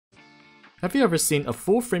Have you ever seen a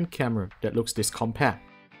full-frame camera that looks this compact?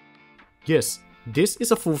 Yes, this is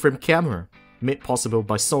a full-frame camera, made possible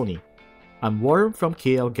by Sony. I'm Warren from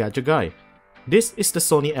KLGadgetGuy. This is the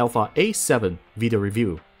Sony Alpha A7 video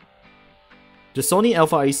review. The Sony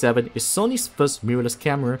Alpha A7 is Sony's first mirrorless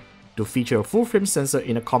camera to feature a full-frame sensor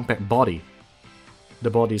in a compact body. The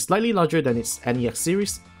body is slightly larger than its NEX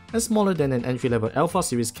series and smaller than an entry-level Alpha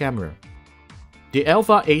series camera. The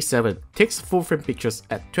Alpha A7 takes full-frame pictures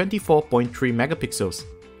at 24.3 megapixels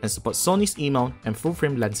and supports Sony's E-mount and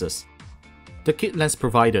full-frame lenses. The kit lens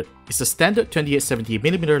provided is a standard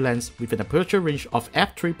 28-70mm lens with an aperture range of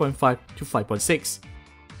f3.5 to 5.6.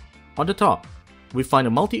 On the top, we find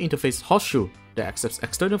a multi-interface horseshoe that accepts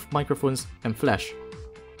external microphones and flash,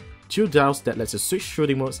 2 dials that lets you switch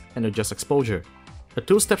shooting modes and adjust exposure, a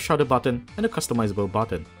 2-step shutter button and a customizable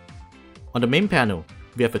button. On the main panel,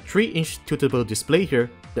 we have a 3-inch tiltable display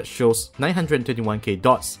here that shows 921K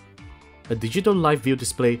dots, a digital live view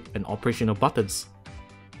display and operational buttons.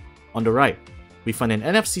 On the right, we find an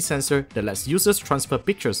NFC sensor that lets users transfer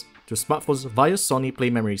pictures to smartphones via Sony Play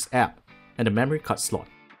Memories app and a memory card slot.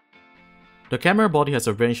 The camera body has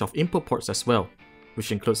a range of input ports as well,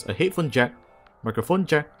 which includes a headphone jack, microphone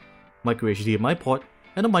jack, micro HDMI port,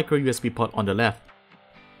 and a micro USB port on the left.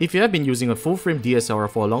 If you have been using a full-frame DSLR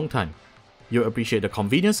for a long time, you'll appreciate the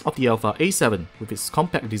convenience of the Alpha A7 with its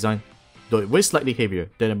compact design, though it weighs slightly heavier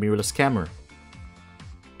than a mirrorless camera.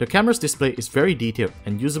 The camera's display is very detailed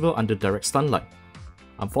and usable under direct sunlight.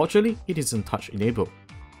 Unfortunately, it isn't touch enabled.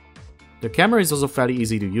 The camera is also fairly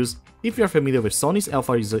easy to use if you are familiar with Sony's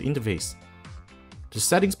Alpha user interface. The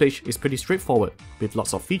settings page is pretty straightforward with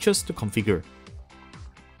lots of features to configure.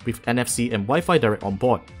 With NFC and Wi-Fi Direct on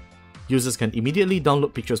board, users can immediately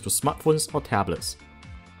download pictures to smartphones or tablets.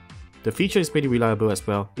 The feature is pretty reliable as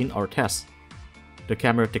well in our tests. The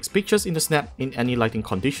camera takes pictures in the snap in any lighting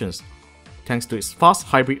conditions, thanks to its fast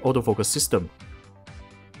hybrid autofocus system.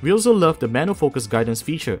 We also love the manual focus guidance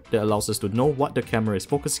feature that allows us to know what the camera is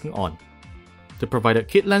focusing on. The provided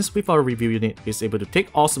kit lens with our review unit is able to take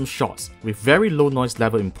awesome shots with very low noise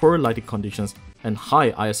level in poor lighting conditions and high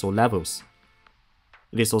ISO levels.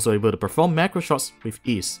 It is also able to perform macro shots with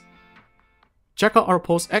ease. Check out our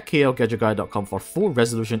post at KLGadgetGuy.com for full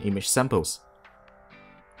resolution image samples.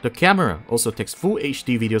 The camera also takes full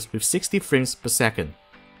HD videos with 60 frames per second,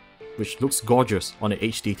 which looks gorgeous on an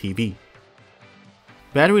HD TV.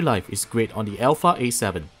 Battery life is great on the Alpha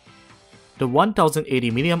A7. The 1080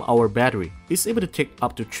 mAh battery is able to take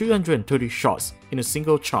up to 330 shots in a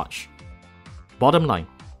single charge. Bottom line,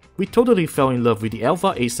 we totally fell in love with the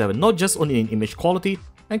Alpha A7 not just only in image quality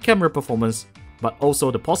and camera performance, but also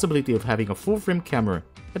the possibility of having a full-frame camera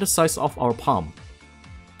at the size of our palm.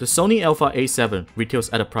 The Sony Alpha A7 retails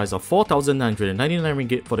at a price of 4,999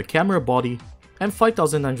 ringgit for the camera body and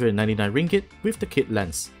 5,999 ringgit with the kit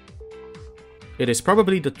lens. It is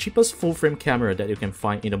probably the cheapest full-frame camera that you can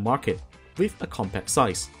find in the market with a compact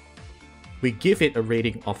size. We give it a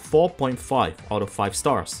rating of 4.5 out of 5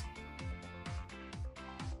 stars.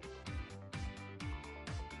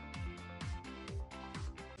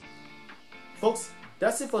 Folks,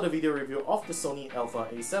 that's it for the video review of the Sony Alpha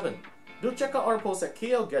A7. Do check out our post at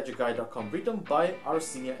KLGadgetGuy.com written by our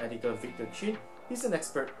senior editor Victor Chin. He's an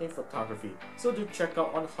expert in photography, so do check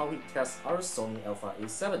out on how he tests our Sony Alpha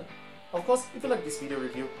A7. Of course, if you like this video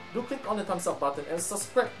review, do click on the thumbs up button and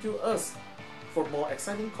subscribe to us for more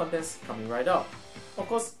exciting contents coming right up. Of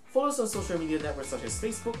course, follow us on social media networks such as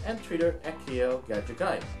Facebook and Twitter at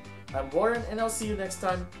KLGadgetGuy. I'm Warren and I'll see you next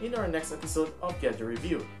time in our next episode of Gadget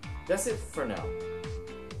Review. That's it for now.